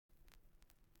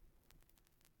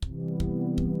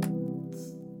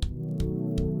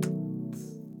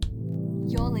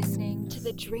to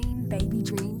the Dream Baby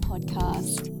Dream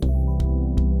podcast.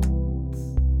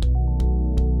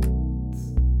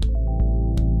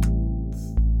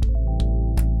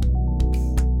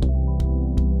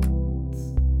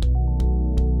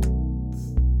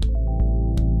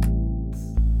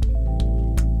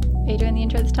 Are you doing the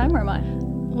intro this time or am I?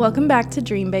 Welcome back to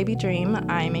Dream Baby Dream.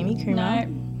 I'm Amy Kuma.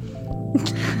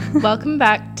 No. Welcome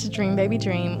back to Dream Baby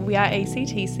Dream. We are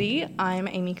ACTC. I'm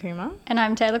Amy Kuma. And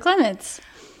I'm Taylor Clements.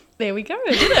 There we go.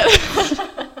 Did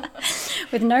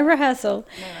it? With no rehearsal.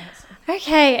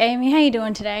 Okay, Amy, how you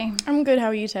doing today? I'm good. How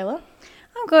are you, Taylor?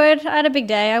 I'm good. I had a big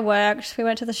day. I worked. We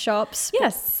went to the shops.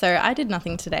 Yes. So I did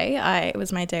nothing today. It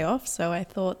was my day off, so I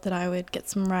thought that I would get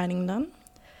some writing done.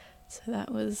 So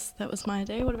that was my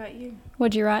day. What about you?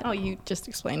 What'd you write? Oh, you just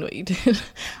explained what you did.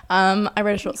 I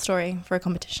read a short story for a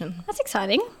competition. That's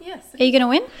exciting. Yes. Are you going to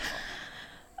win?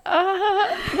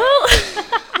 Well,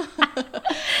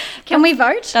 can we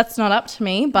vote? that's not up to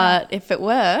me, but if it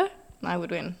were, I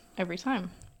would win every time.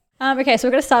 Okay, so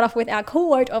we're going to start off with our cool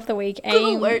quote of the week.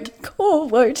 Cool quote. Cool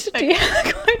quote. Do you have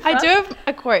a quote? I do have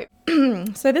a quote.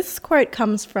 So this quote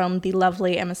comes from the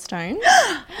lovely Emma Stone.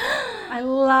 I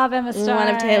love Emma Stone. One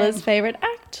of Taylor's favourite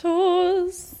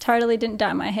actors. Totally didn't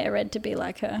dye my hair red to be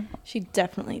like her. She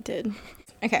definitely did.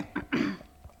 Okay.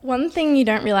 One thing you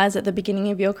don't realise at the beginning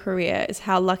of your career is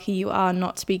how lucky you are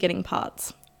not to be getting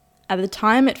parts. At the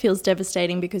time, it feels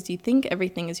devastating because you think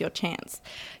everything is your chance.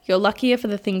 You're luckier for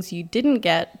the things you didn't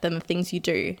get than the things you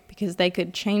do because they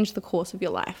could change the course of your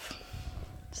life.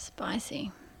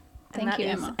 Spicy. And Thank you,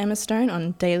 that is Emma. Emma Stone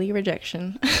on Daily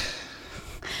Rejection.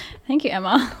 Thank you,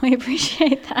 Emma. We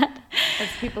appreciate that. As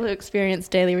people who experience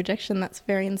daily rejection, that's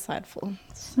very insightful.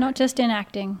 Not just in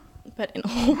acting. But in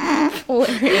all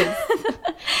areas.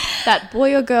 That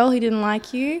boy or girl who didn't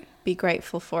like you, be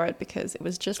grateful for it because it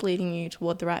was just leading you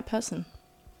toward the right person.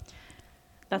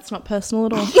 That's not personal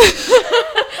at all.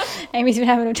 Amy's been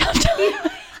having a tough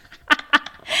time.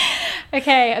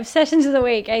 Okay, obsessions of the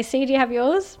week. AC, do you have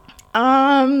yours?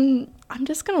 I'm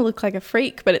just going to look like a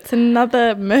freak, but it's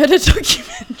another murder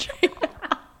documentary.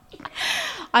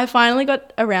 I finally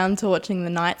got around to watching The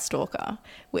Night Stalker,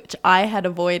 which I had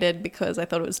avoided because I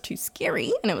thought it was too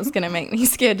scary and it was going to make me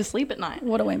scared to sleep at night.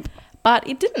 What a wimp. But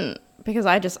it didn't because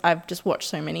I've just watched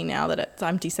so many now that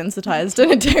I'm desensitized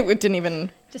and it didn't even...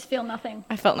 Just feel nothing.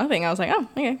 I felt nothing. I was like, oh,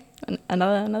 okay,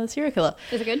 another serial killer.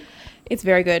 Is it good? It's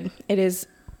very good. It is,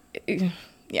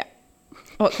 yeah.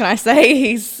 What can I say?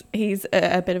 He's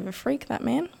a bit of a freak, that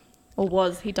man. Or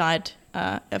was. He died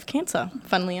of cancer,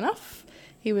 funnily enough.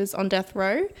 He was on death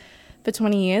row for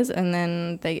 20 years and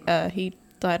then he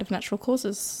died of natural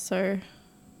causes. So...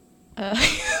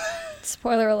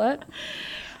 Spoiler alert.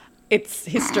 It's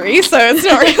history, so it's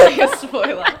not really a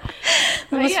spoiler.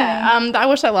 But yeah, I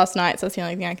watched that last night, so that's the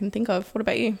only thing I can think of. What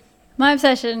about you? My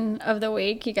obsession of the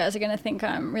week, you guys are going to think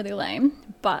I'm really lame,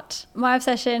 but my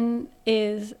obsession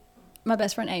is my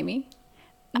best friend Amy.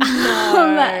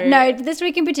 No, this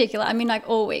week in particular, I mean like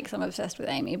all weeks I'm obsessed with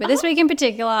Amy, but this week in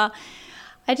particular,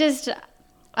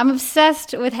 I'm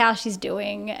obsessed with how she's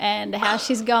doing and how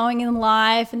she's going in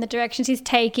life and the direction she's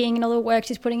taking and all the work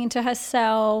she's putting into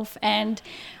herself. And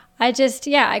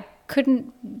I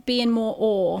couldn't be in more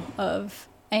awe of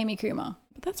Amy Kuma.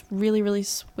 That's really, really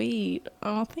sweet.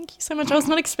 Oh, thank you so much. I was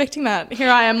not expecting that. Here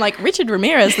I am like Richard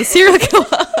Ramirez, the serial killer.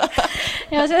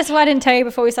 Yeah, that's why I didn't tell you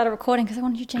before we started recording because I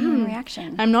wanted your genuine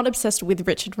reaction. I'm not obsessed with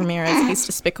Richard Ramirez. He's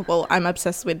despicable. I'm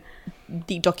obsessed with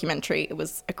the documentary. It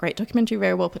was a great documentary,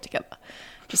 very well put together.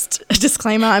 Just a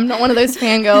disclaimer, I'm not one of those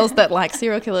fangirls that like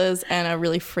serial killers and are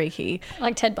really freaky.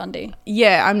 Like Ted Bundy.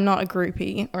 Yeah, I'm not a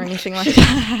groupie or anything like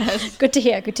that. Good to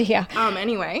hear, good to hear.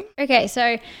 Anyway. Okay,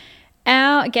 so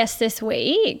our guest this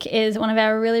week is one of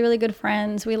our really, really good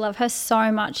friends. We love her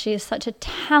so much. She is such a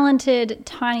talented,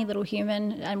 tiny little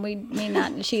human, and we mean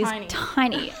that. She's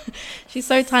tiny. She's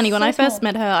so tiny. When So I first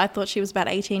small. met her, I thought she was about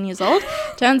 18 years old.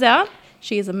 Turns out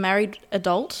she is a married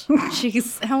adult.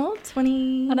 She's how old?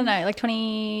 20? I don't know, like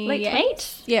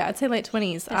 28? Yeah, I'd say late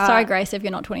 20s. Sorry, Grace, if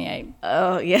you're not 28.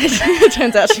 Oh, yeah.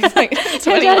 Turns out she's like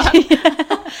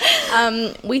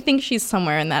 21. We think she's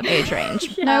somewhere in that age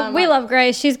range. No, we love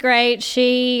Grace. She's great.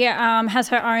 She has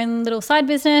her own little side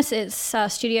business. It's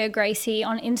Studio Gracie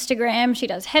on Instagram. She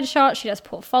does headshots. She does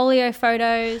portfolio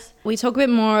photos. We talk a bit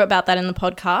more about that in the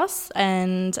podcast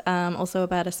and also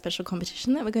about a special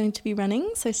competition that we're going to be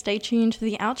running. So stay tuned to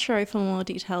the outro for more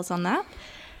details on that.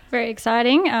 Very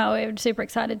exciting. We're super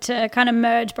excited to kind of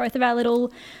merge both of our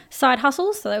little side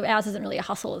hustles. So ours isn't really a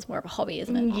hustle, it's more of a hobby,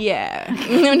 isn't it? Yeah.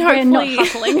 And We're not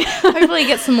hustling. hopefully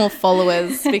get some more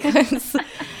followers because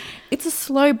it's a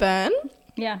slow burn.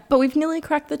 Yeah. But we've nearly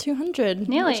cracked the 200,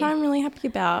 Nearly. which I'm really happy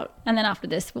about. And then after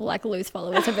this, we'll like lose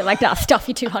followers a bit like that. Stuff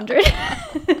you 200.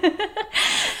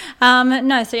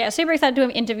 No, so yeah, super excited to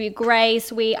interview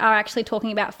Grace. We are actually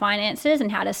talking about finances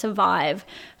and how to survive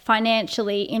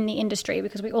financially in the industry,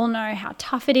 because we all know how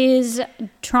tough it is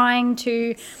trying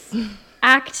to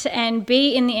act and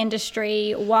be in the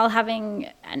industry while having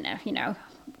an,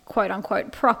 quote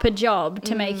unquote proper job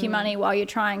to make you money while you're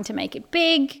trying to make it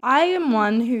big. I am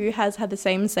one who has had the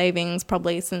same savings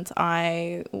probably since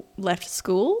I left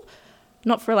school.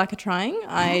 Not for lack of trying.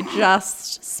 I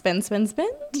just spend.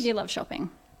 You love shopping.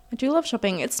 I do love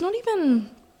shopping. It's not even...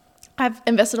 I've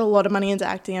invested a lot of money into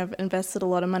acting. I've invested a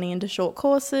lot of money into short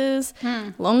courses,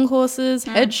 long courses,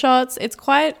 headshots. It's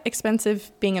quite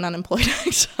expensive being an unemployed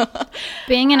actor.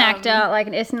 Being an actor, like,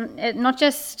 it's not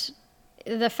just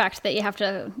the fact that you have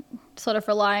to sort of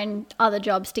rely on other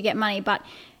jobs to get money, but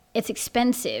it's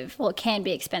expensive. Well, it can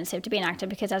be expensive to be an actor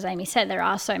because, as Amy said, there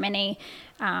are so many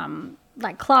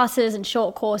like classes and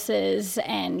short courses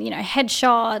and,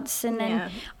 headshots. And then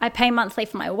I pay monthly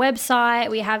for my website.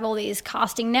 We have all these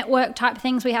casting network type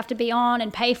things we have to be on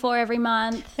and pay for every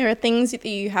month. There are things that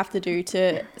you have to do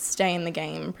to stay in the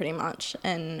game pretty much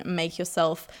and make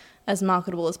yourself as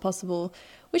marketable as possible,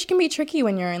 which can be tricky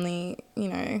when you're only,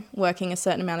 working a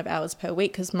certain amount of hours per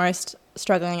week, because most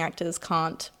struggling actors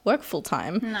can't work full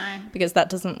time. No. Because that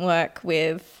doesn't work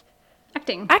with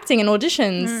Acting and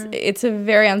auditions. It's a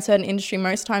very uncertain industry.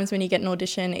 Most times when you get an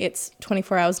audition, it's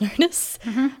 24 hours notice,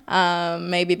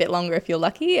 maybe a bit longer if you're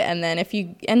lucky. And then if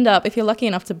you're lucky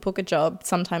enough to book a job,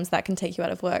 sometimes that can take you out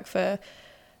of work for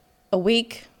a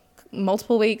week,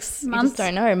 multiple weeks. Months. You just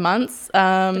don't know. Months.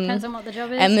 depends on what the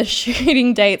job is. And the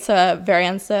shooting dates are very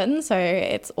uncertain, so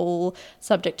it's all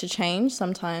subject to change.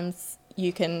 Sometimes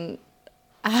you can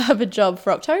have a job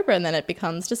for October and then it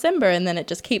becomes December, and then it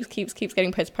just keeps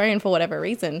getting postponed for whatever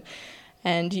reason,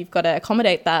 and you've got to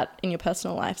accommodate that in your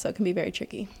personal life, so it can be very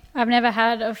tricky. I've never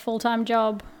had a full-time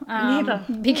job Neither.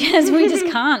 because we just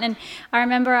can't. And I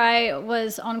remember I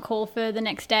was on call for the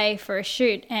next day for a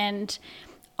shoot, and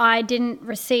I didn't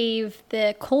receive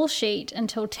the call sheet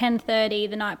until 10:30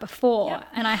 the night before,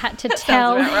 and I had to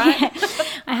tell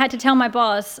I had to tell my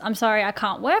boss, I'm sorry, I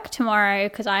can't work tomorrow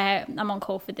because I'm on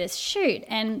call for this shoot.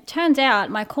 And turns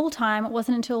out my call time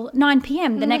wasn't until 9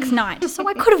 p.m. the next night, so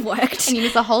I could have worked. And you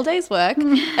miss a whole day's work.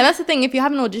 And that's the thing, if you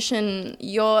have an audition,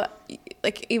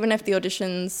 even if the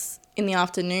audition's in the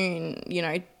afternoon,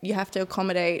 you have to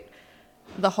accommodate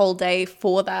the whole day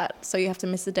for that, so you have to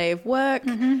miss a day of work,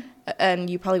 and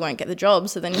you probably won't get the job,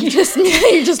 so then you just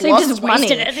lost money.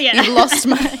 You've lost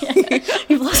money.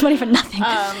 You've lost money for nothing.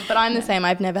 But I'm the same.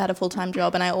 I've never had a full-time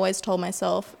job, and I always told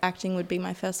myself acting would be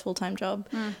my first full-time job.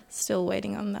 Still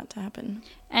waiting on that to happen.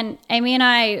 And Amy and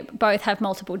I both have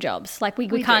multiple jobs. Like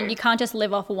you can't just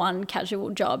live off one casual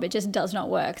job. It just does not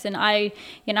work. And I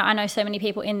know so many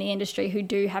people in the industry who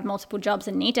do have multiple jobs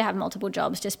and need to have multiple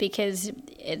jobs just because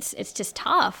it's just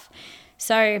tough.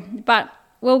 So, but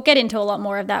we'll get into a lot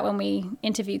more of that when we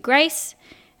interview Grace.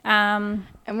 And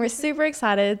we're super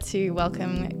excited to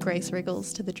welcome Grace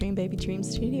Wriggles to the Dream Baby Dream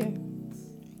studio,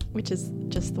 which is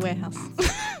just the warehouse.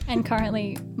 And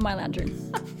currently my lounge room.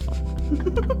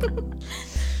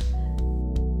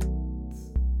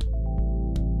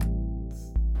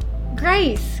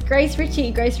 Grace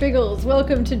Ritchie, Grace Wriggles,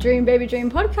 welcome to Dream Baby Dream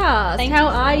podcast. How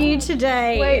are you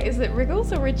today? Wait, is it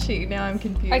Wriggles or Ritchie? Now I'm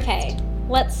confused. Okay,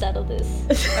 let's settle this.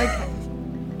 Okay.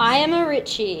 I am a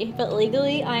Ritchie, but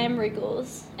legally I am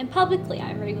Wriggles, and publicly I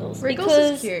am Wriggles. Wriggles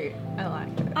because, is cute. I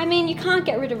like it. I mean, you can't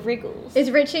get rid of Wriggles.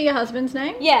 Is Ritchie your husband's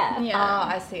name? Yeah.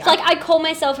 I see. It's like I call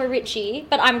myself a Ritchie,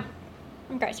 but I'm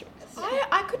Grace Wriggles.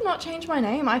 I could not change my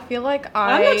name. I feel like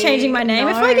I'm not changing my name.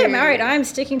 If I get married, I'm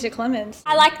sticking to Clemens.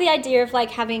 I like the idea of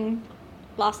like having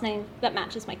last name that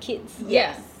matches my kids.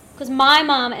 Yeah. Because my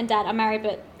mum and dad are married,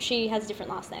 but she has a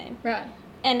different last name. Right.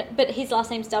 But his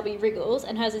last name's W. Wriggles,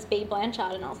 and hers is B.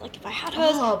 Blanchard, and I was like, if I had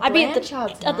hers, I'd be at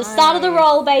the start of the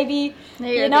role, baby.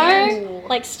 You know,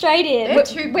 like straight in.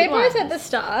 We're both at the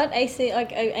start.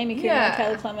 Amy Cooper and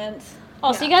Taylor Clements.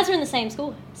 Oh, so you guys were in the same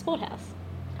school, sport house.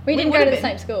 We didn't go to the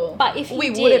same school. But if you we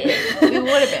would have been. We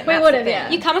would have, yeah.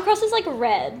 You come across as like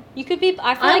red. You could be.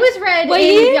 I was red. Were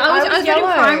you? I was red in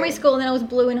yellow. primary school, and then I was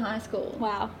blue in high school.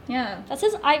 Wow. Yeah. That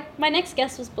says my next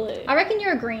guess was blue. I reckon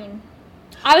you're a green.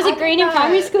 I was a green in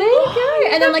primary school. There you go.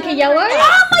 And then like a yellow.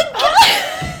 Oh my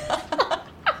god!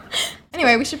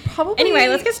 Anyway, we should probably... Anyway,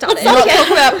 let's get started. not talk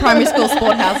about primary school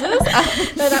sport houses.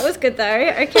 No, that was good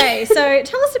though. Okay, so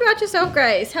tell us about yourself,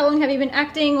 Grace. How long have you been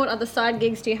acting? What other side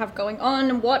gigs do you have going on?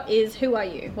 Who are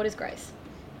you? What is Grace?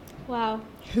 Wow.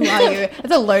 Who are you?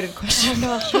 That's a loaded question.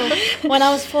 When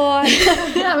I was 4.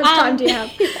 How much time do you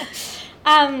have?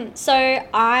 So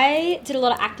I did a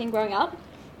lot of acting growing up.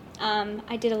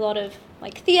 I did a lot of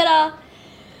like theatre.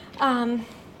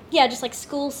 Just like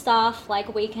school stuff,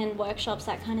 like weekend workshops,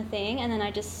 that kind of thing. And then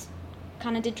I just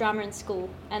kind of did drama in school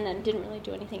and then didn't really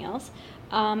do anything else.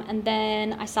 And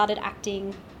then I started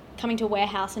acting, coming to a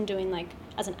warehouse and doing like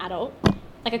as an adult,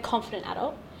 like a confident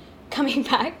adult, coming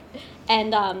back.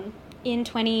 And in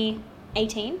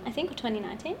 2018, I think, or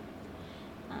 2019,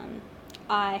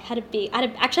 I had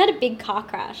a big car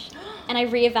crash and I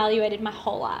reevaluated my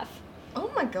whole life. Oh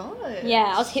my god. Yeah,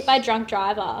 I was hit by a drunk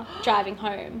driver driving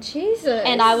home. Jesus.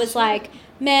 And I was like,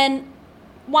 man,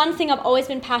 one thing I've always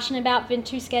been passionate about, been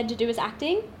too scared to do is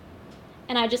acting.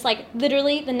 And I just like,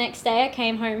 literally the next day I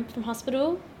came home from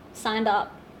hospital, signed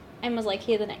up, and was like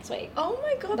here the next week. Oh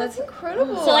my god, that's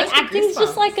incredible. So like acting's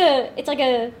just like it's like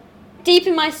a deep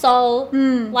in my soul,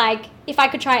 like if I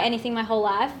could try anything my whole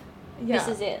life, this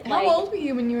is it. How old were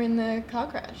you when you were in the car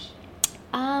crash?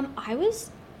 I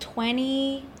was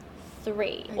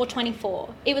 23 or 24.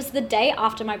 It was the day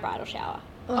after my bridal shower.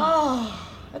 Oh,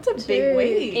 that's a big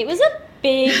week. It was a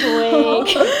big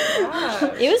week.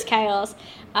 It was chaos.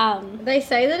 They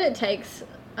say that it takes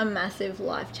a massive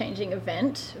life-changing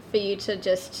event for you to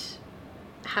just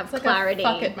have like clarity. A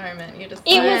fuck it moment. You just.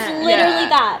 It was literally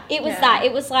that. It was that.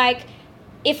 It was like,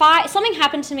 if something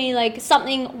happened to me, like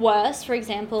something worse, for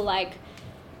example, like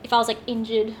if I was like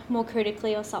injured more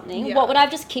critically or something, what would I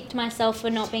have just kicked myself for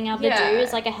not being able to do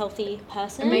as like a healthy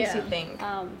person? It makes you think.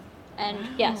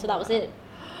 So that was it.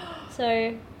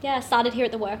 So I started here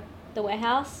at the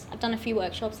warehouse. I've done a few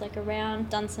workshops like around,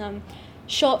 done some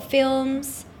short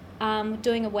films.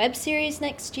 Doing a web series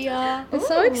next year. It's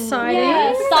so exciting.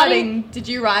 Yeah, starting. Did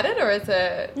you write it or is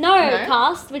it? No,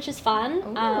 cast, which is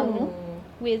fun.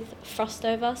 With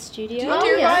Frostover Studio. Do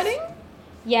you do writing?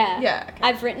 Yeah. Yeah. Okay.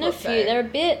 I've written a few. They're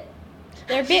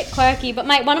a bit quirky, but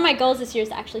one of my goals this year is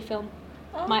to actually film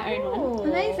my own one.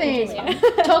 Amazing.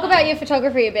 Talk about your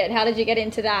photography a bit. How did you get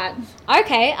into that?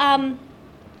 Okay.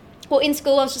 Well, in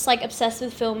school I was just like obsessed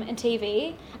with film and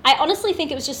TV. I honestly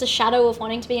think it was just a shadow of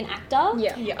wanting to be an actor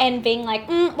and being like,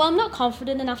 well, I'm not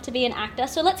confident enough to be an actor,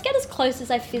 so let's get as close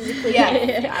as I physically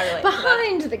can. I relate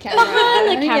Behind the camera.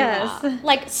 Behind the camera. Yes.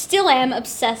 Like, still am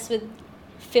obsessed with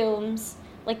films,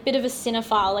 like, bit of a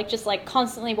cinephile, like, just, like,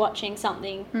 constantly watching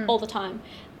something all the time.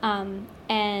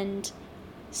 And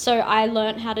so I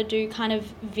learned how to do kind of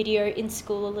video in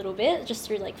school a little bit, just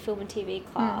through, like, film and TV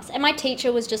class. And my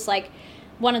teacher was just, like,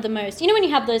 one of the most, when you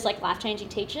have those like life-changing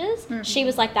teachers, she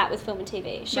was like that with film and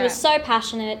TV. She was so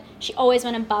passionate. She always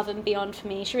went above and beyond for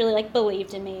me. She really like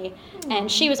believed in me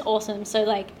and she was awesome. So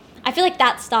like, I feel like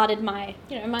that started my,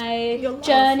 my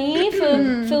journey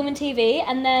for film and TV.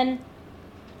 And then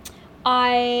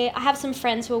I have some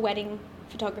friends who are wedding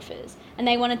photographers and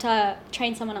they wanted to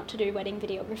train someone up to do wedding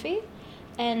videography.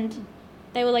 And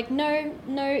they were like, no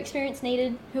experience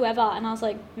needed, whoever. And I was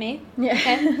like, me? Yeah.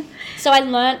 Okay. So I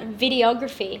learnt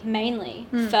videography mainly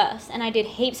first. And I did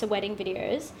heaps of wedding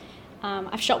videos.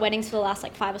 I've shot weddings for the last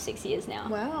like 5 or 6 years now.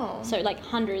 Wow. So like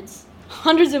hundreds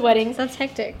of weddings. That's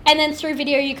hectic. And then through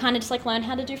video, you kind of just like learn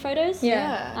how to do photos.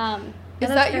 Yeah. Is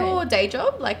that your day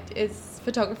job? Like, is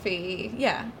photography?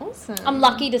 Yeah. Awesome. I'm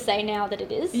lucky to say now that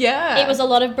it is. Yeah. It was a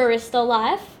lot of barista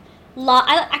life.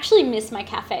 I actually miss my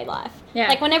cafe life. Yeah.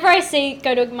 Like whenever I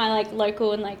go to my like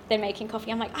local and like they're making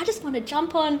coffee, I'm like, I just want to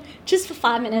jump on just for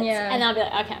 5 minutes, and then I'll be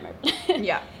like, okay, I'm over.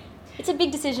 Yeah. It's a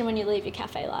big decision when you leave your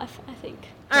cafe life, I think.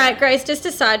 All right, Grace, just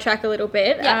to sidetrack a little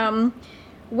bit. Yeah.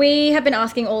 We have been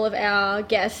asking all of our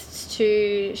guests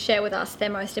to share with us their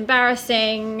most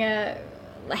embarrassing,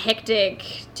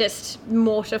 hectic, just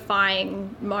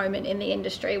mortifying moment in the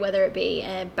industry, whether it be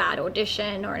a bad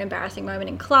audition or an embarrassing moment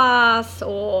in class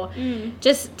or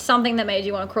just something that made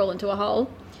you want to crawl into a hole.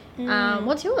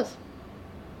 What's yours?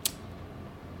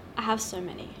 I have so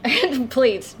many.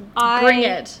 Please, bring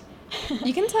it.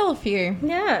 You can tell a few.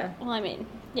 Yeah. Well, I mean,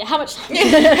 yeah, how much time?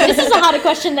 This is a harder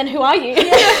question than who are you?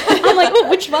 I'm like, oh,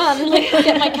 which one? Like,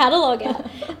 get my catalogue out.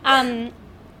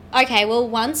 Okay, well,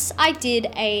 once I did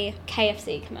a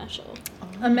KFC commercial.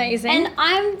 Amazing. And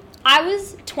I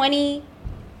was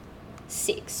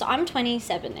 26, so I'm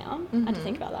 27 now. I had to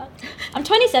think about that. I'm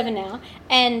 27 now,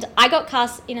 and I got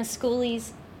cast in a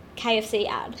Schoolies KFC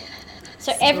ad.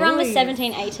 So everyone was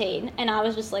 17, 18, and I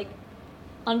was just like,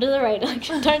 under the radar, like,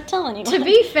 don't tell anyone. To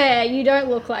be fair, you don't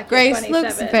look like Grace you're 27.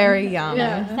 looks very young.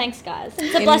 Yeah. Thanks, guys.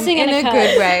 It's a blessing and a curse. In a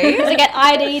good way. Because I get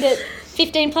ID'd at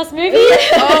 15 plus movies.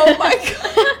 Oh my god.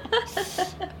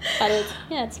 But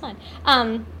it's fine.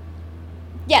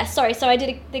 So I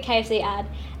did the KFC ad,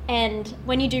 And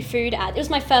when you do food ads, it was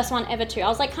my first one ever too. I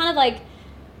was like kind of like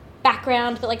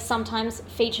background, but like sometimes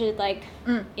featured like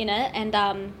in it.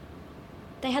 And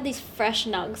they had these fresh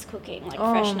nugs cooking, like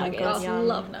fresh nuggets. God, I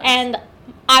love nuggets. And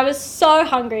I was so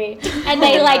hungry. And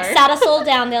they like sat us all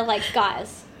down. They're like,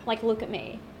 guys, like look at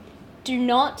me. Do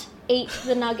not eat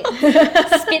the nuggets.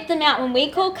 Spit them out. When we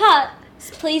call cut,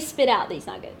 please spit out these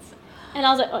nuggets. And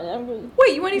I was like, oh no.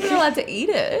 Wait, you weren't even allowed to eat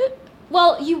it?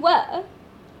 Well, you were.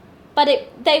 But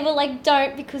they were like,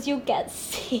 don't, because you'll get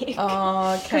sick.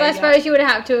 Oh, okay. Because I suppose you would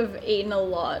have to have eaten a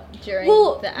lot during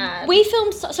the ad. We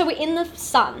filmed, so we're in the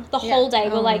sun the whole day.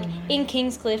 We're like in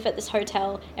Kingscliff at this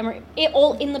hotel, and we're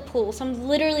all in the pool. So I'm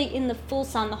literally in the full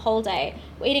sun the whole day.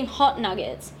 We're eating hot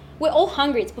nuggets. We're all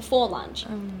hungry. It's before lunch.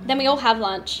 Then we all have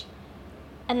lunch.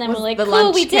 And then we're like, the cool,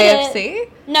 lunch we did KFC?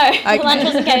 it. No, the lunch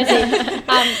wasn't KFC.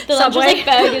 The lunch was like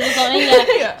burgers or something.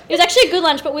 Yeah. It was actually a good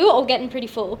lunch, but we were all getting pretty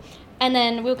full. And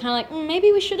then we were kind of like,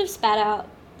 maybe we should have spat out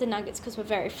the nuggets because we're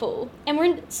very full. And we're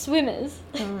in swimmers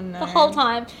the whole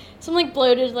time. So I'm like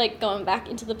bloated, like going back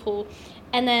into the pool.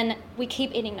 And then we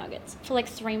keep eating nuggets for like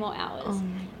 3 more hours.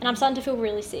 And I'm starting to feel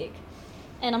really sick.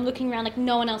 And I'm looking around like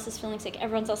no one else is feeling sick.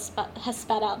 Everyone else has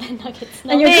spat out their nuggets.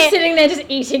 And you're just sitting there just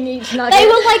eating each nugget. They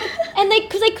were like, and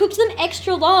because they cooked them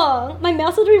extra long, my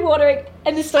mouth was really watering,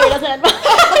 and this story doesn't end.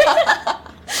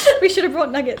 We should have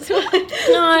brought nuggets.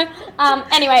 No.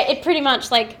 Anyway, it pretty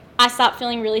much like I start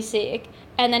feeling really sick,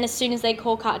 and then as soon as they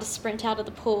call car, I just sprint out of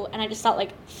the pool, and I just start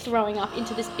like throwing up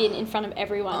into this bin in front of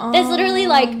everyone. There's literally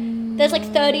like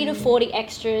 30 to 40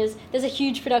 extras. There's a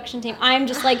huge production team. I'm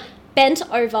just like bent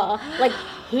over, like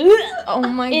oh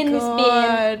my in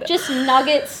God. this bin, just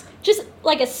nuggets, just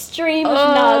like a stream of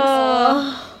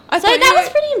nugs. So that was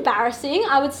pretty embarrassing,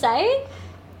 I would say.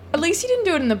 At least you didn't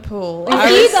do it in the pool. You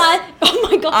guys, oh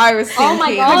my God. I was thinking, oh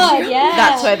my God, yeah.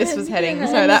 that's where this was heading.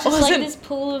 So that just wasn't. like this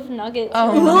pool of nuggets.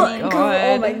 Oh my God.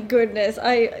 Oh my goodness.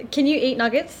 Can you eat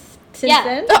nuggets since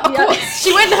then? Of course.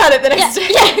 She went and had it the next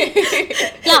day.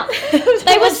 Yeah.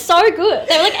 They were so good.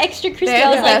 They were like extra crispy. They're I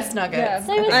was the like, best nuggets.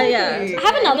 they were so good. I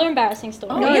have another embarrassing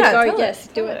story. No, go, yes,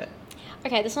 do it.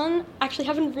 Okay, this one actually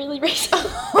happened really recently.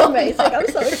 Amazing. I'm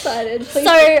so excited. Please.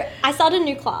 So I started a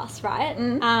new class, right?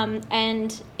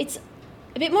 And it's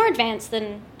a bit more advanced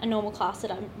than a normal class that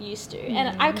I'm used to.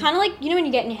 And I kind of like, when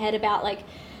you get in your head about like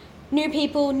new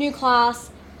people, new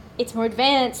class, it's more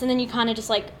advanced, and then you kind of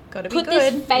just like Gotta be put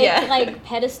good. this fake like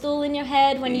pedestal in your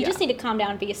head when you just need to calm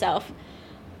down and be yourself.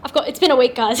 It's been a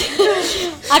week, guys.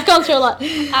 I've gone through a lot.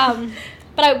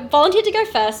 But I volunteered to go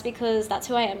first because that's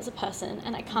who I am as a person,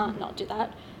 and I can't not do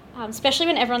that. Especially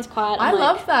when everyone's quiet. I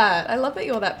love that. I love that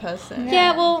you're that person.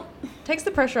 Yeah, well, takes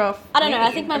the pressure off. I don't know.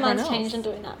 I think my mind's changed in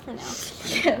doing that from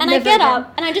now. And I get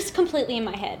up, and I'm just completely in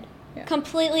my head. Yeah.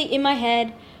 Completely in my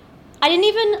head. I didn't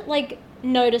even, like,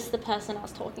 notice the person I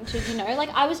was talking to, Like,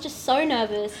 I was just so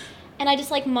nervous, and I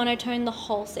just, like, monotoned the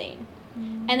whole scene.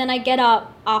 And then I get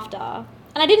up after, and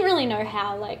I didn't really know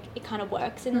how, like, it kind of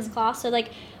works in this class. So,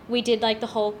 like, we did, like, the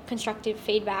whole constructive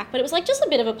feedback, but it was, like, just a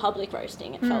bit of a public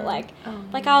roasting, it felt like.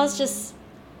 Like, I was just,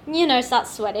 start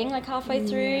sweating, like, halfway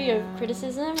through your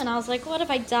criticism, and I was like, what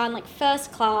have I done? Like,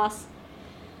 first class.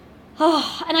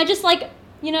 Oh, and I just, like,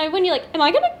 when you're like, am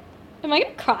I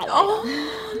gonna cry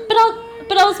later?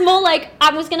 But I was more like,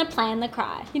 I was going to plan the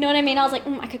cry. You know what I mean? I was like,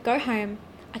 I could go home,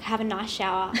 I could have a nice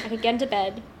shower, I could get into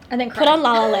bed, and then put on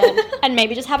La La Land, and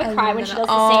maybe just have a cry when she does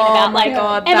the scene about, like,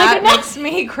 God, that makes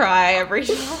me cry every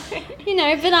time.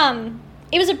 But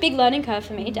it was a big learning curve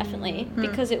for me, definitely,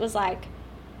 because it was, like,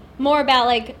 more about,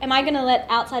 like, am I going to let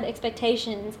outside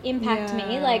expectations impact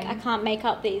me? Like, I can't make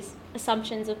up these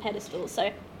assumptions of pedestals,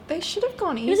 so. They should have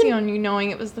gone easy on you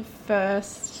knowing it was the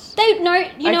first. You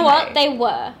know what?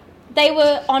 They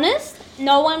were honest.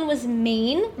 No one was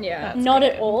mean. Yeah. Not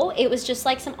at all. It was just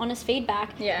like some honest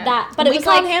feedback. Yeah. But it was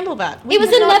like handle that. It was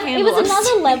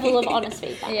another level of honest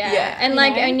feedback. Yeah. And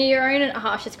like, and you're your own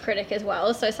harshest critic as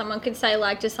well. So someone could say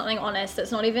like just something honest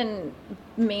that's not even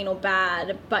mean or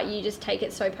bad, but you just take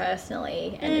it so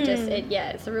personally, and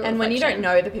it's a real. And when you don't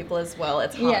know the people as well,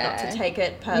 it's hard not to take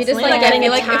it personally. You're just like getting I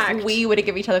feel attacked. like if we were to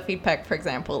give each other feedback, for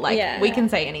example, like we can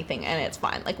say anything and it's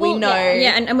fine. Like we know.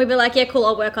 And we'd be like, yeah, cool,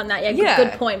 I'll work on that. Yeah,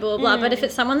 good point, blah blah blah. But if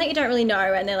it's someone that you don't really know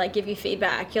and they like give you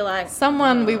feedback, you're like,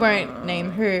 someone we won't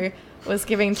name who was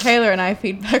giving Taylor and I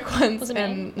feedback once,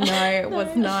 and no, it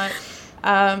was not.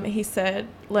 He said,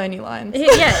 learn your lines.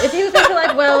 Yeah, if you were thinking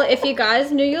like, well, if you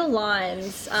guys knew your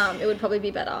lines, it would probably be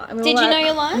better. And Did you know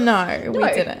your lines? No, we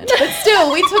didn't. But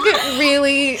still, we took it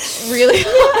really, really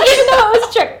Even though it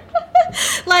was true.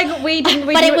 Like, we didn't...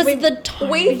 But it was the tone.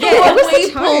 We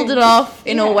pulled it off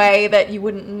in a way that you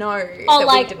wouldn't know that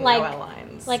we didn't know our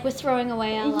lines. things. Like we're throwing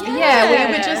away our lives. Yeah,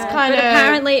 we were just kind But of...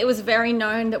 apparently it was very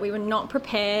known that we were not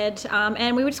prepared,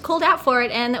 and we were just called out for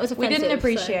it, and that was We offensive. didn't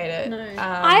appreciate it. No.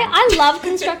 I love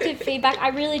constructive feedback. I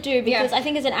really do, because I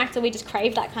think as an actor we just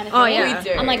crave that kind of thing. Oh, yeah. We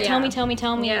do. I'm like, Yeah.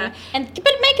 tell me. Yeah. But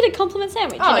make it a compliment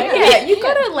sandwich. Oh, you know? yeah, you've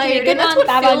got to layer Give it me a in. That's good what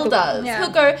one, bad one, Phil good one. does. Yeah.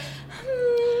 He'll go,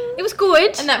 It was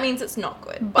good, and that means it's not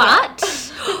good.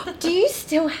 but do you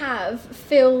still have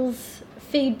Phil's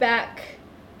feedback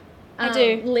I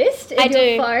do. list in I your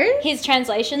do. phone? His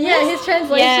translation. Yeah, list? his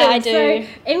translation. Yeah, I do. So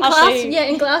in I'll class, show you.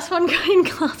 in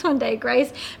class one day,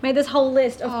 Grace made this whole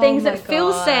list of Oh things my that Phil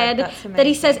God, said that's that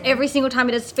he says amazing. every single time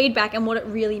he does feedback and what it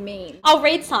really means. I'll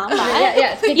read some, right?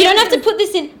 Yeah, yeah. You don't have to put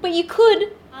this in, but you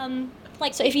could.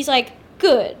 Like, so if he's like,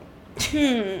 good,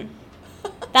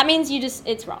 that means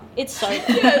it's wrong. It's so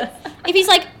good. If he's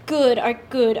like, good,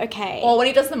 okay. Or when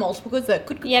he does the multiple goods, that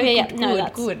good, Yeah, yeah, yeah. good, No, good,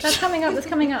 that's- good. That's coming up. That's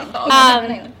coming up.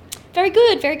 Very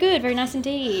good, very nice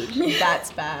indeed.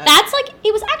 That's bad. That's like,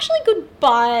 it was actually good,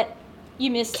 but you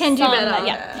missed Can do some, better.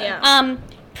 Yeah.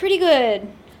 Pretty good,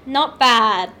 not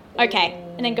bad. Okay,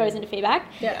 and then goes into feedback.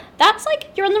 Yeah. That's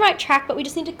like, you're on the right track, but we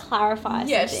just need to clarify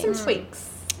Yeah, some just things. some tweaks.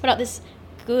 What about this?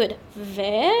 Good,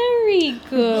 very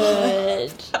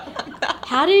good.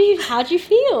 How'd you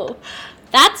feel?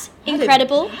 That's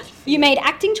incredible. You made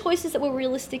acting choices that were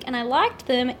realistic, and I liked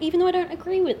them, even though I don't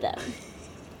agree with them.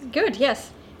 Good.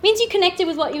 Yes. Means you connected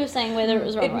with what you were saying, whether it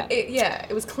was wrong or right.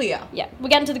 It was clear. Yeah, we're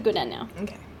getting to the good end now.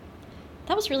 Okay.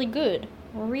 That was really good.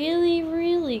 Really,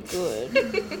 really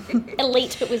good.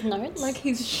 Elite, but with notes. Like,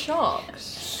 he's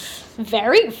shocked.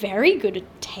 Very, very good.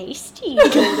 Tasty.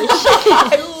 Delicious.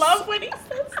 I love when he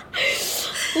says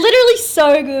Literally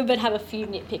so good, but have a few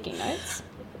nitpicking notes.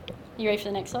 You ready for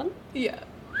the next one? Yeah.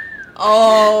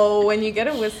 Oh, when you get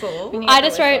a whistle. I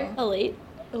just wrote elite,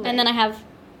 and then I have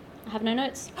no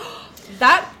notes.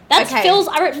 That's okay.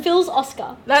 I wrote Phil's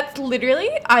Oscar. That's literally,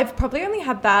 I've probably only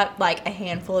had that like a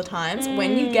handful of times.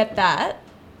 When you get that,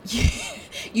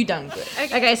 you done good.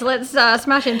 Okay, so let's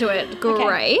smash into it,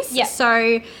 Grace. Yeah.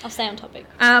 So, I'll stay on topic.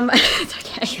 it's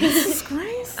okay.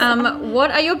 Grace.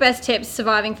 What are your best tips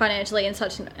surviving financially in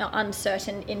such an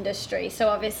uncertain industry? So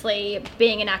obviously,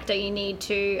 being an actor, you need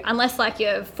to, unless like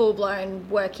you're full-blown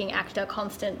working actor,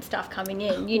 constant stuff coming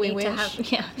in, you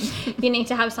need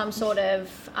to have some sort of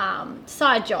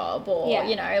side job, or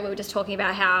you know, we were just talking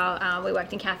about how we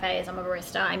worked in cafes. I'm a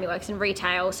barista. Amy works in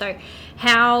retail. So,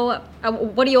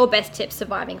 what are your best tips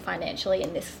surviving financially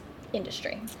in this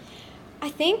industry? I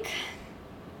think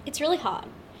it's really hard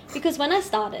because when I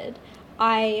started,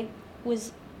 I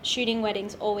was shooting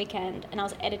weddings all weekend and I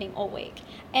was editing all week.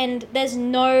 And there's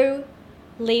no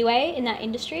leeway in that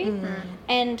industry. Mm-hmm.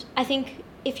 And I think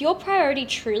if your priority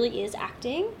truly is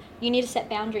acting, you need to set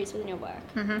boundaries within your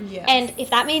work. Mm-hmm. Yes. And if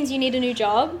that means you need a new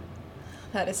job,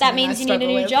 that means you need a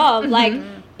new job. Like,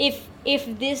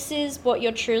 if this is what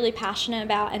you're truly passionate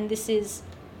about and this is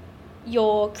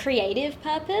your creative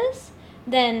purpose,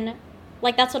 then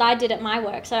like that's what I did at my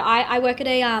work. So I work at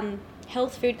a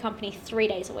health food company 3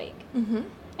 days a week, and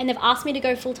they've asked me to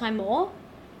go full-time more,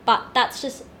 but that's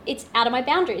just, it's out of my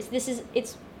boundaries.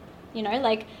 It's you know,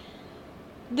 like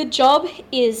the job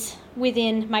is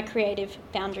within my creative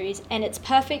boundaries and it's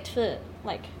perfect for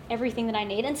like everything that I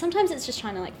need, and sometimes it's just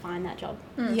trying to like find that job.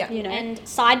 You know, and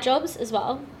side jobs as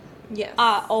well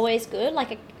are always good,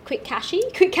 like a quick cash in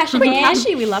hand.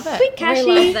 We love it. Quick cashy.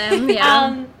 We love them,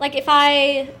 yeah. Like if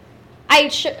I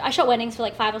shot weddings for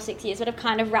like 5 or 6 years, but I've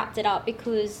kind of wrapped it up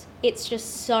because it's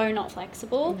just so not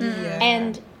flexible,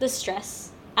 and the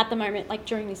stress at the moment, like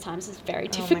during these times, is very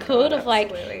difficult. Of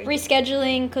like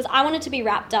rescheduling, because I wanted to be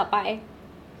wrapped up by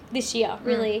this year,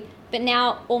 really, but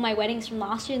now all my weddings from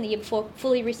last year and the year before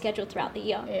fully rescheduled throughout the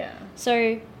year. Yeah.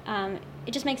 So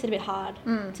it just makes it a bit hard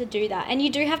to do that, and you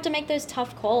do have to make those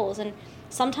tough calls, and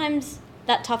sometimes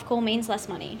that tough call means less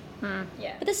money.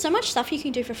 Yeah. But there's so much stuff you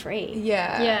can do for free.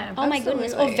 Yeah. Oh my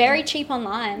goodness. Or very cheap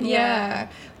online. Yeah.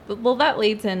 Well, that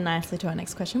leads in nicely to our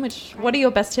next question, which, what are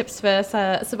your best tips for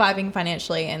surviving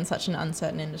financially in such an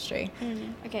uncertain industry?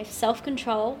 Okay,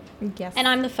 self-control. Yes. And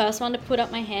I'm the first one to put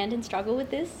up my hand and struggle with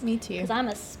this. Me too. Because I'm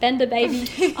a spender, baby.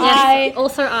 Yes,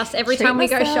 also us. Every Treat time we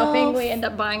go myself. shopping, we end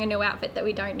up buying a new outfit that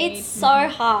we don't need. It's so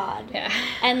hard. Yeah.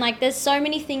 And like there's so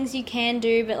many things you can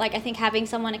do, but like I think having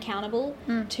someone accountable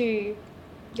to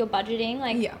your budgeting,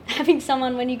 like having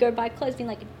someone when you go buy clothes being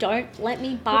like, don't let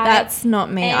me buy That's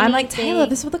not me. I'm like, anything. Taylor,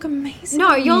 this would look amazing.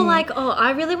 No, you're like, oh,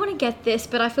 I really want to get this,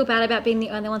 but I feel bad about being the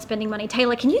only one spending money.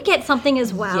 Taylor, can you get something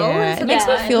as well? Yeah, it makes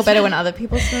me feel better when other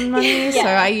people spend money, so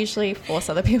Yeah. I usually force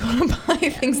other people to buy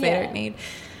things they don't need.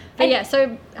 But yeah,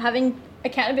 so having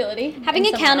accountability. Having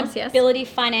in someone else, accountability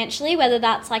financially, whether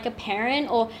that's like a parent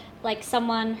or like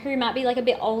someone who might be like a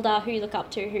bit older who you look up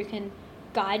to who can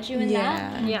guide you in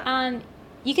that. Yeah.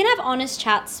 You can have honest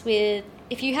chats with,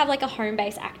 if you have like a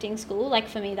home-based acting school, like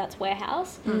for me that's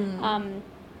Warehouse,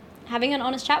 having an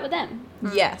honest chat with them.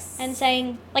 Yes. And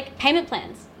saying, like, payment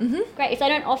plans. Mm-hmm. Great. If they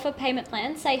don't offer payment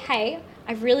plans, say, hey,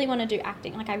 I really want to do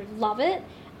acting. Like, I love it.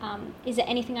 Is there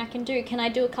anything I can do? Can I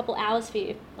do a couple hours for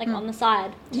you, like, on the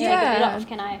side to take a bit off?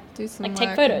 Can I, do some like, take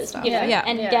work photos, and stuff. you know, Yeah.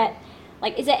 and get,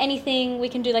 like, is there anything we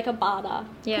can do, like, a barter?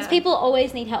 Yeah. Because people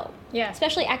always need help. Yeah.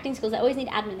 Especially acting schools. They always need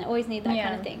admin. They always need that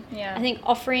kind of thing. Yeah. I think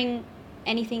offering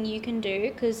anything you can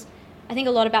do, because I think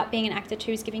a lot about being an actor,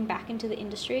 too, is giving back into the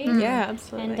industry. Yeah,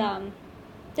 absolutely. And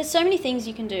there's so many things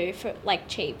you can do for, like,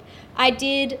 cheap. I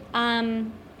did,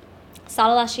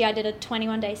 started last year, I did a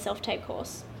 21-day self-tape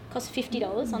course. Cost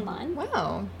 $50 online.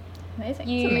 Wow. Amazing.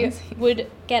 You amazing.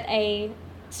 would get a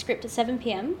script at 7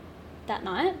 p.m. that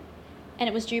night, and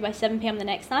it was due by 7 p.m. the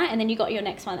next night, and then you got your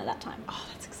next one at that time. Oh,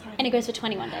 that's exciting. And it goes for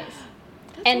 21 days.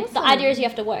 That's And awesome. the idea is you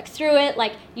have to work through it,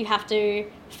 like you have to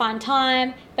find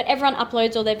time, but everyone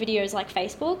uploads all their videos like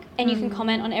Facebook, and you can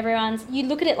comment on everyone's. You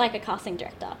look at it like a casting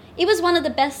director. It was one of the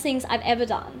best things I've ever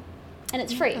done, and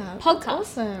it's free. Yeah, that's Podcast,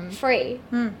 awesome. free.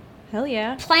 Hell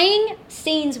yeah. Playing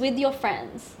scenes with your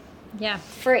friends, Yeah.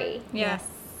 free. Yeah.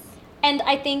 And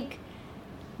I think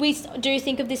we do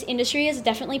think of this industry as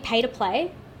definitely pay to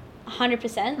play,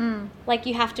 100%. Like,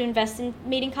 you have to invest in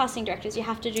meeting casting directors, you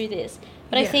have to do this.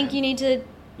 But I Yeah. think you need to,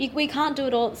 we can't do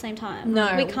it all at the same time.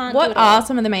 No. We can't What do it all. are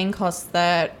some of the main costs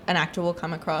that an actor will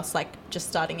come across, like, just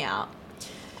starting out?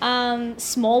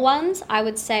 Small ones, I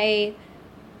would say,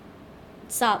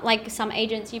 like some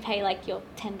agents, you pay like your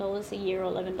 $10 a year or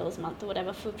 $11 a month or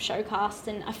whatever for show casts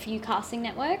and a few casting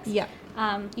networks. Yeah.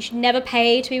 You should never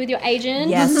pay to be with your agent.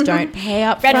 Yes, don't pay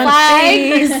up Red front flag.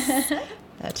 fees.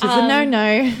 That is a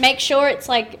no-no. Make sure it's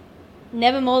like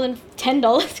never more than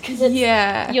 $10 because it's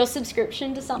Yeah. your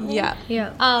subscription to something. Yeah.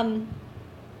 Yeah.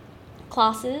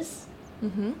 Classes,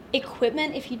 Mm-hmm.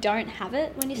 equipment if you don't have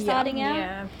it when you're Yeah. starting out.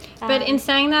 Yeah. But in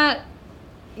saying that,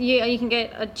 you can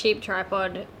get a cheap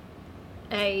tripod.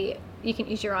 You can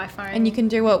use your iPhone. And you can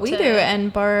do what we to- do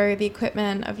and borrow the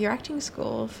equipment of your acting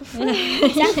school for free.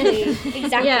 Exactly.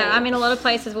 Exactly. Yeah, I mean, a lot of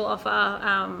places will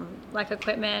offer like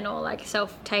equipment or like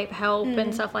self-tape help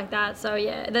and stuff like that. So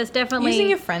yeah, there's definitely Using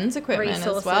your friends' equipment as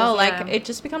resources, well. Like, yeah. it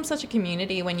just becomes such a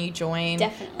community when you join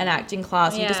Definitely. an acting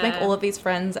class. You just make Yeah. all of these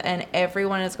friends and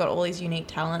everyone has got all these unique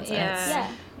talents. And Yeah. it's, Yeah.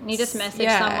 You just message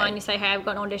Yeah. someone, you say, hey, I've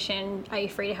got an audition, are you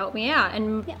free to help me out?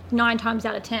 And Yeah. 9 times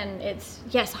out of 10, it's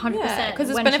yes, 100%. yeah, because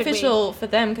it's When should we- beneficial for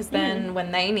them because then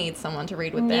when they need someone to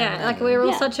read with them. Yeah, like then- we're all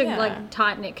Yeah. such a Yeah. like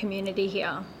tight-knit community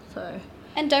here. So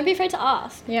And don't be afraid to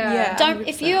ask. Yeah. Don't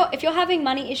if 100%. you're having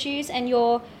money issues and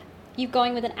you're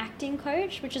going with an acting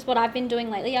coach, which is what I've been doing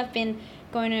lately. I've been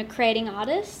going to Creating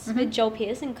Artists with Joel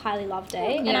Pierce and Kylie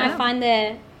Loveday, and I Yeah. find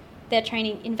their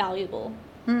training invaluable,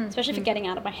 especially for getting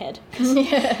out of my head. 'Cause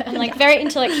I'm like very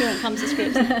intellectual when it comes to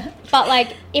scripts. But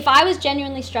like, if I was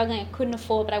genuinely struggling, I couldn't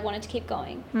afford, but I wanted to keep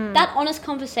going. That honest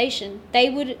conversation, they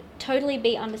would totally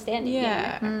be understanding. you know?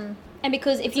 Yeah. And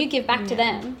because if you give back to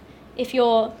them, if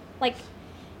you're like,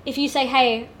 if you say,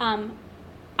 hey,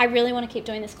 I really want to keep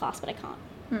doing this class, but I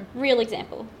can't. Real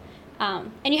example.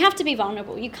 And you have to be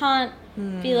vulnerable. You can't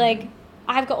be like,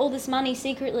 I've got all this money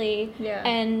secretly Yeah.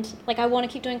 and like I want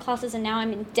to keep doing classes and now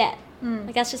I'm in debt.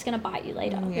 Like that's just going to bite you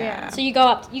later. Yeah. So you go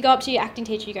up to your acting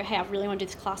teacher, you go, hey, I really want to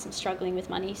do this class, I'm struggling with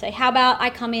money. You say, how about I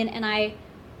come in and I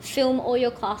film all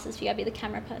your classes for you, I'll be the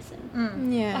camera person.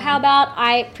 Yeah. Or how about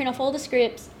I print off all the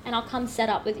scripts and I'll come set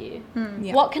up with you.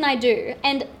 Yeah. What can I do?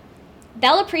 And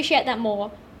they'll appreciate that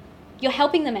more. You're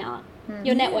helping them out.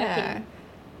 You're networking. Yeah.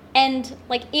 And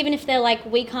like, even if they're like,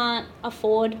 we can't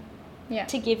afford yeah.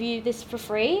 to give you this for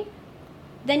free,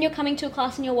 then you're coming to a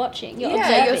class and you're watching. You're Yeah,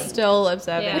 observing. you're still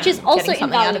observing. Yeah. Which is and also getting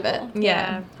something out of invaluable. it.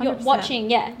 Yeah. You're 100%.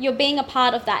 watching, you're being a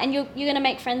part of that, and you're going to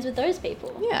make friends with those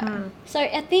people. Yeah. So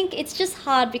I think it's just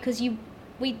hard because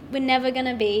we're never going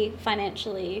to be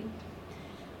financially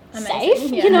Amazing.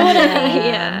 safe. Yeah. You know what I mean?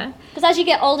 Yeah. Because as you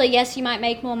get older, yes, you might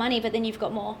make more money, but then you've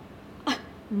got more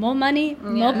money,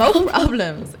 more More problems.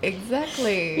 problems.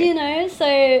 Exactly. You know, so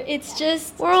it's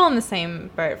just We're all in the same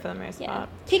boat for the most part.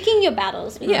 picking your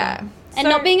battles. with Yeah. them. And So-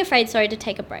 not being afraid, to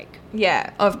take a break. Yeah,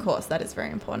 of course, that is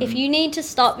very important. If you need to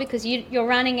stop because you're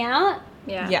running out,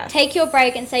 Yeah. Yes. take your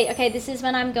break and say, okay, this is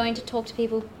when I'm going to talk to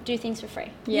people, do things for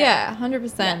free. Yeah,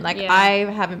 100%. Like, Yeah.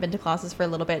 I haven't been to classes for a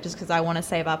little bit just because I want to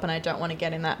save up and I don't want to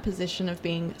get in that position of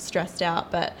being stressed out.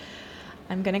 But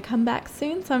I'm going to come back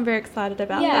soon, so I'm very excited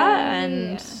about Yeah. that,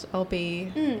 and I'll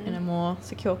be in a more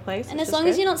secure place. And which as is long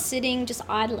as good. you're not sitting just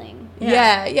idling.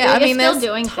 Yeah. You're I mean, still there's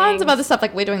doing tons of things. other stuff.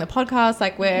 Like we're doing the podcast,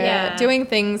 like we're doing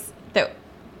things that,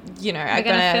 you know, We're are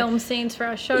going to gonna film scenes for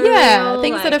our show.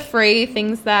 things that are free,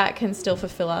 things that can still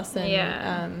fulfill us. And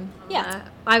Yeah.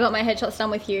 I got my headshots done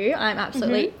with you. I'm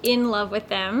absolutely in love with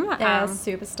them. they're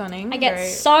super stunning. I get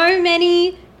so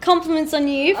many compliments on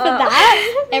you for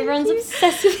that. Everyone's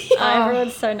obsessed with you.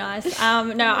 Everyone's so nice.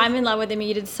 No, I'm in love with them.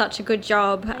 You did such a good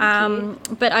job.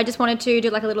 But I just wanted to do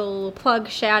like a little plug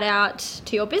shout out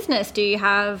to your business. Do you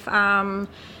have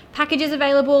packages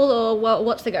available, or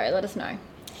what's the go? Let us know.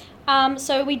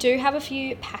 So we do have a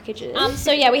few packages.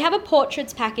 So yeah, we have a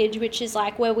portraits package, which is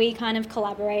like where we kind of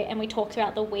collaborate and we talk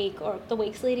throughout the week or the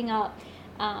weeks leading up.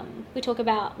 We talk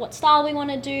about what style we want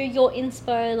to do, your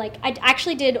inspo. Like I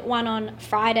actually did one on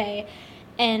Friday,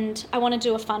 and I want to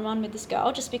do a fun one with this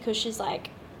girl just because she's like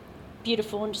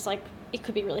beautiful and just like it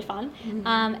could be really fun.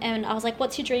 And I was like,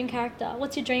 "What's your dream character?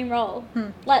 What's your dream role?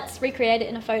 Let's recreate it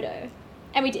in a photo."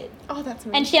 And we did. Oh, that's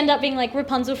amazing. And she ended up being like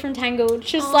Rapunzel from Tangled.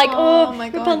 She was Oh like, my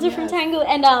God, Rapunzel from yes. Tangled.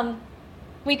 And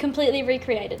we completely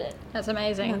recreated it, That's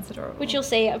amazing. That's adorable. which you'll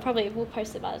see. We'll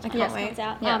post it by the time can't this wait. comes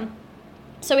out. Yeah.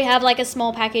 So we have like a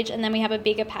small package, and then we have a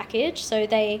bigger package. So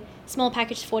small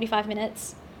package is 45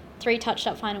 minutes, 3 touched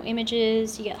up final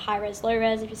images. You get high res, low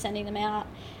res if you're sending them out.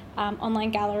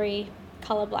 Online gallery,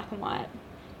 color, black and white.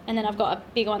 And then I've got a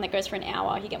big one that goes for an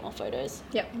hour. You get more photos.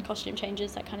 Yep. And costume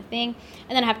changes, that kind of thing.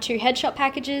 And then I have 2 headshot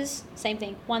packages. Same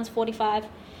thing. One's 45,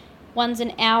 one's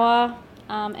an hour.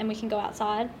 And we can go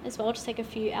outside as well. Just take a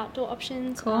few outdoor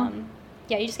options. Cool.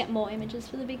 Yeah, you just get more images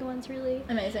for the bigger ones, really.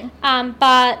 Amazing.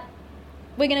 But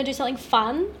we're going to do something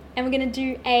fun. And we're going to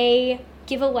do a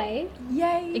giveaway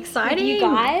Yay. Exciting. with you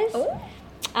guys.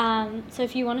 Oh. So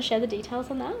if you want to share the details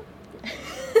on that.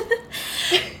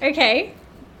 Okay.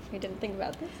 We didn't think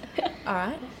about this. All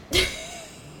right.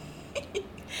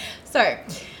 So,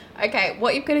 okay,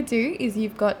 what you've got to do is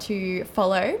you've got to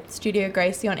follow Studio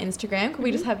Gracie on Instagram. Can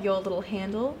we just have your little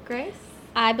handle, Grace?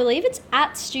 I believe it's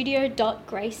at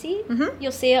studio.gracie.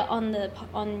 You'll see it on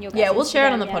your guys' Yeah, we'll share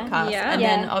it on the Instagram, podcast. Yeah. And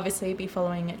Yeah. then obviously be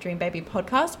following Dream Baby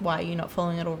Podcast. Why are you not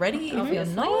following it already if you're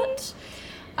not?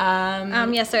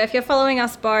 So if you're following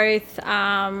us both,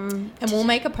 And we'll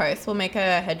make a post. We'll make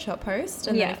a headshot post.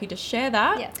 And then Yeah. if you just share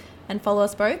that Yeah. and follow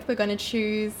us both, we're going to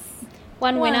choose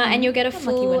One winner, and you'll get a one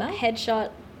lucky full winner. headshot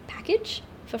package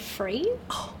for free.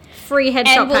 free headshot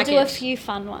And we'll package. do a few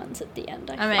fun ones at the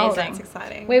end. I think. Amazing. Oh, that's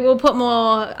exciting. We will put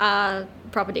more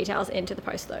proper details into the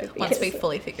post though. Once we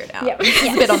fully figure it out. Yeah.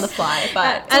 It's a bit on the fly,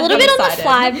 but It's a little I'm bit on the excited.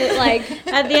 fly, but like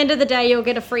At the end of the day, you'll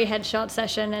get a free headshot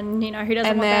session, and you know who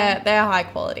doesn't And want that. they're high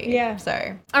quality. Yeah. So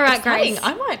All right, exciting. Grace.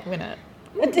 I might win it.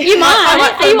 you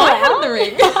might. I Are you might have allowed? the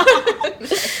ring.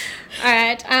 All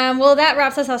right. Well, that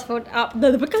wraps us up for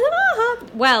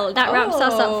Well, that wraps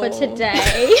us up for Oh.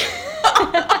 today.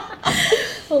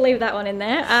 We'll leave that one in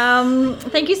there.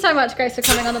 Thank you so much, Grace, for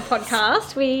coming on the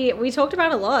podcast. We talked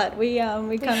about a lot. We kind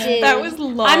did. of That was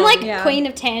long. I'm like Yeah. queen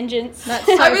of tangents. that's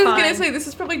so I was fun. going to say this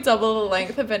is probably double the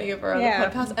length of any of our other Yeah.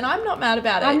 podcasts, and I'm not mad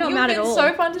about it. I'm not You've mad at been all.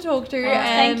 so fun to talk to.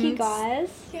 and Thank you guys.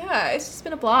 Yeah, it's just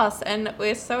been a blast, and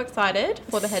we're so excited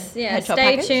for the headshot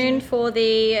stay package. tuned for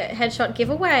the headshot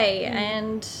giveaway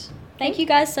and Thank you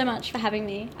guys so much for having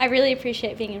me. I really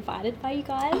appreciate being invited by you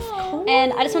guys.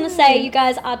 And I just want to say you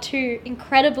guys are 2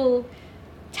 incredible,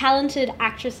 talented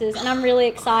actresses, and I'm really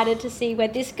excited to see where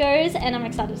this goes, and I'm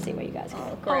excited to see where you guys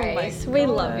go. Grace. We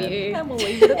love you. And we'll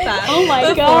leave it at that. Oh my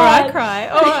Before God. I cry.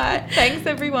 All right. Thanks,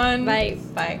 everyone. Bye.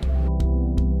 Bye.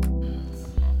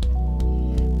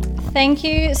 Thank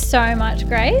you so much,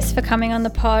 Grace, for coming on the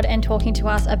pod and talking to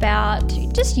us about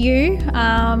just you,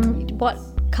 what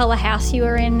colour house you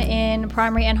were in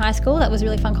primary and high school. That was a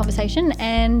really fun conversation,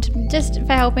 and just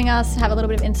for helping us have a little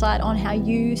bit of insight on how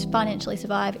you financially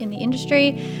survive in the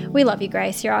industry. We love you,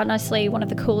 Grace. You're honestly one of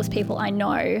the coolest people I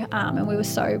know, and we were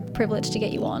so privileged to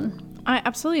get you on. I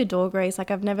absolutely adore Grace.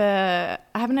 Like I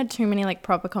haven't had too many like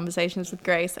proper conversations with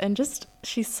Grace, and just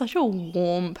she's such a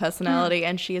warm personality,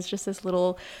 and she is just this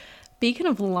little beacon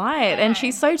of light, and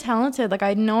she's so talented. Like I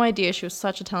had no idea she was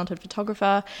such a talented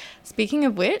photographer. Speaking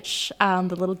of which,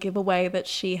 the little giveaway that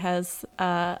she has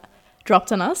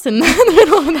dropped on us in the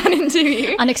middle of that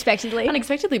interview.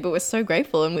 Unexpectedly, but we're so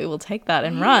grateful, and we will take that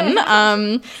and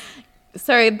run.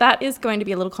 So that is going to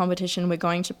be a little competition we're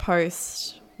going to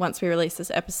post once we release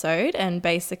this episode, and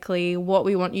basically what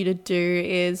we want you to do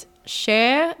is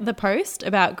share the post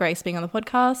about Grace being on the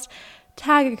podcast,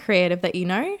 tag a creative that you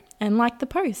know, and like the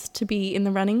post to be in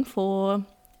the running for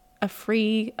a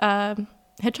free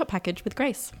headshot package with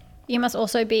Grace. You must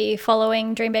also be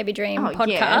following Dream Baby Dream podcast.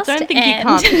 Yeah. I don't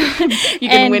think you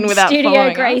can win without Studio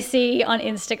following Gracie on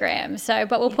Instagram. So,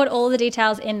 but we'll put all the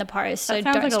details in the post. So That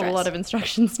sounds don't like stress. a lot of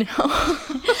instructions now.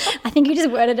 I think you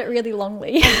just worded it really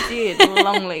longly. I did,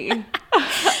 longly.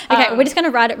 Okay, we're just going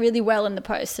to write it really well in the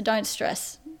post. So don't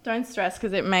stress. Don't stress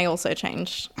because it may also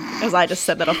change, as I just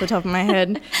said that off the top of my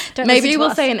head. Don't Maybe listen to we'll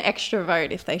us. say an extra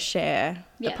vote if they share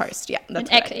the Yes. post. Yeah, that's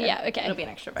An a good ex- idea. yeah, okay. It'll be an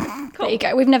extra vote. There you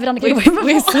go. We've never done a giveaway before.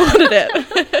 We sorted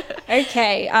it.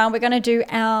 Okay, we're going to do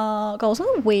our goals of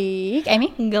the week. Amy?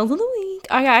 Girls of the week.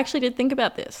 I actually did think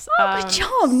about this. Oh, good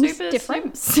job. It's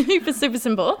different. Super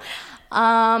simple.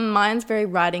 Mine's very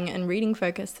writing and reading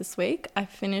focused this week. I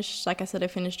finished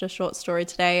a short story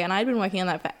today, and I'd been working on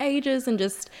that for ages and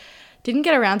just didn't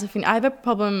get around to finish. I have a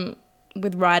problem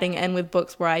with writing and with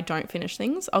books where I don't finish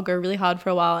things. I'll go really hard for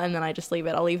a while and then I just leave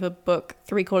it. I'll leave a book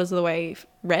 3/4 of the way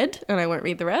read and I won't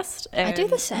read the rest. I do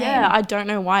the same. Yeah, I don't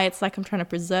know why. It's like I'm trying to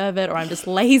preserve it or I'm just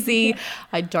lazy.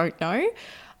 I don't know.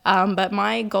 But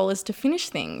my goal is to finish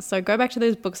things. So go back to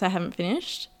those books I haven't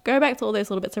finished. Go back to all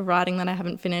those little bits of writing that I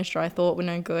haven't finished or I thought were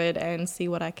no good and see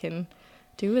what I can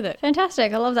do with it.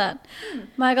 Fantastic. I love that.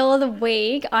 My goal of the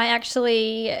week, I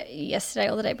actually, yesterday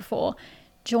or the day before,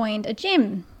 joined a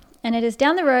gym. And it is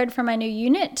down the road from my new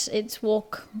unit. It's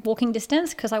walking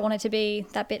distance because I wanted to be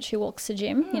that bitch who walks to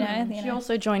gym, you know. She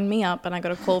also joined me up and I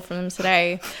got a call from them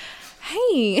today.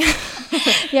 Hey.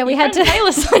 Yeah, we had to.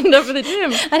 Taylor signed up for the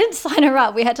gym. I didn't sign her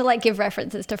up. We had to like give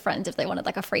references to friends if they wanted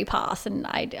like a free pass, and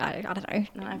I don't know.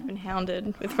 No, I've been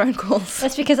hounded with phone calls.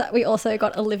 That's because we also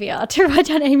got Olivia to write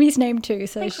down Amy's name too.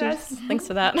 So Thanks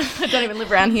for that. I don't even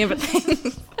live around here, but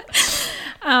thanks.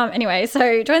 Anyway,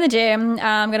 so join the gym.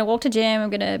 I'm going to walk to gym.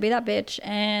 I'm going to be that bitch.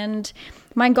 And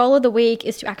my goal of the week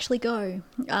is to actually go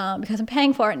because I'm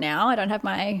paying for it now. I don't have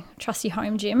my trusty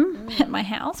home gym at my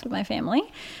house with my family.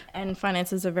 And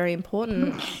finances are very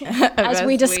important. as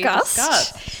we discussed.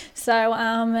 So,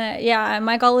 yeah,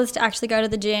 my goal is to actually go to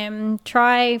the gym,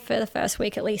 try for the first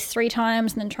week at least 3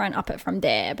 times and then try and up it from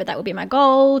there. But that would be my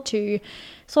goal, to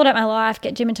sort out my life,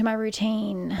 get gym into my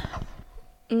routine.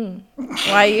 Why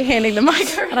are you handing the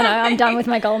microphone? I don't know. I'm done with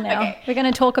my goal now. Okay. We're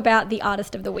going to talk about the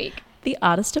artist of the week. The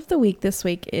artist of the week this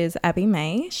week is Abby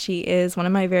May. She is one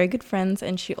of my very good friends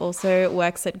and she also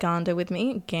works at Gander with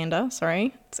me. Gander,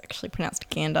 sorry. It's actually pronounced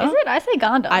Gander. Is it? I say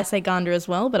Gander. I say Gander as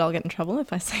well, but I'll get in trouble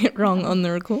if I say it wrong on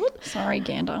the record. Sorry,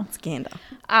 Gander. It's Gander.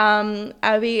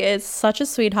 Abby is such a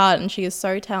sweetheart and she is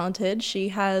so talented. She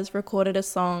has recorded a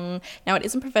song. Now, it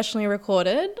isn't professionally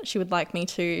recorded. She would like me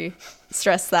to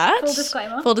stress that.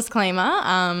 Full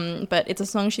disclaimer. But it's a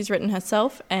song she's written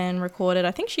herself and recorded.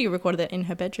 I think she recorded it in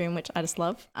her bedroom, which I just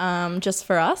love. Just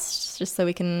for us, just so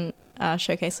we can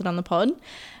showcase it on the pod.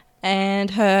 And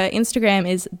her Instagram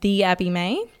is the Abby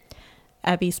May.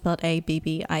 Abby spelled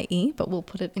A-B-B-I-E, but we'll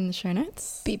put it in the show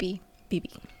notes. BB.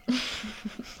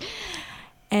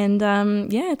 And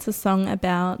yeah, it's a song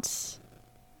about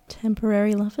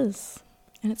temporary lovers.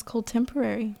 And it's called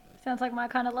Temporary. Sounds like my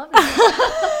kind of love.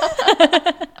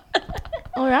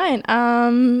 All right.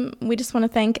 We just want to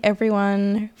thank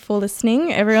everyone for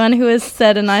listening. Everyone who has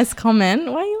said a nice comment.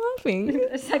 Why are you laughing?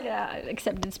 It's like an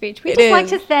accepted speech. We just like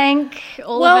to thank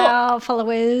all of our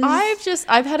followers.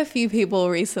 I've had a few people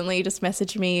recently just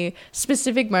message me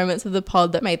specific moments of the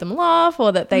pod that made them laugh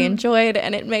or that they enjoyed,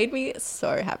 and it made me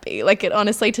so happy. Like, it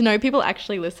honestly, to know people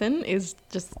actually listen is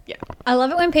just, yeah. I love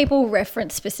it when people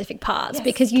reference specific parts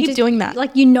because you keep just doing that.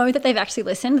 Like, you know that they've actually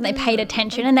listened and they paid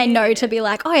attention and they know to be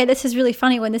like, oh yeah, this is really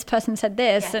funny when this person said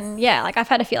this. And yeah, like I've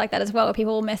had a feel like that as well, where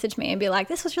people will message me and be like,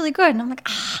 this was really good. And I'm like,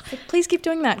 Please keep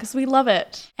doing that because we love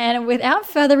it. And without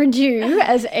further ado,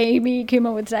 as Amy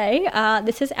Kuma would say,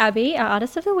 this is Abby, our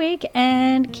artist of the week,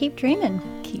 and keep dreaming.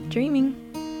 Keep dreaming.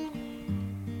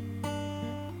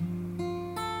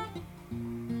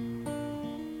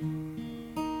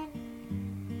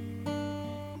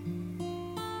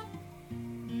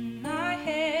 My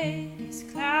head is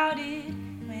clouded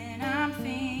when I'm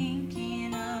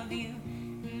thinking of you.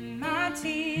 My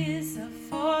tears are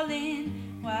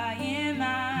falling. Why am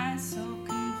I so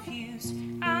confused?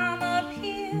 I'm up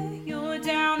here, you're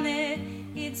down there.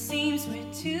 It seems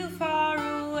we're too far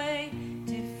away.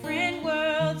 Different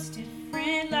worlds,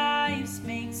 different lives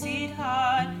makes it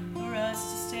hard for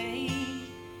us to stay.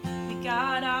 We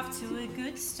got off to a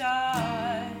good start.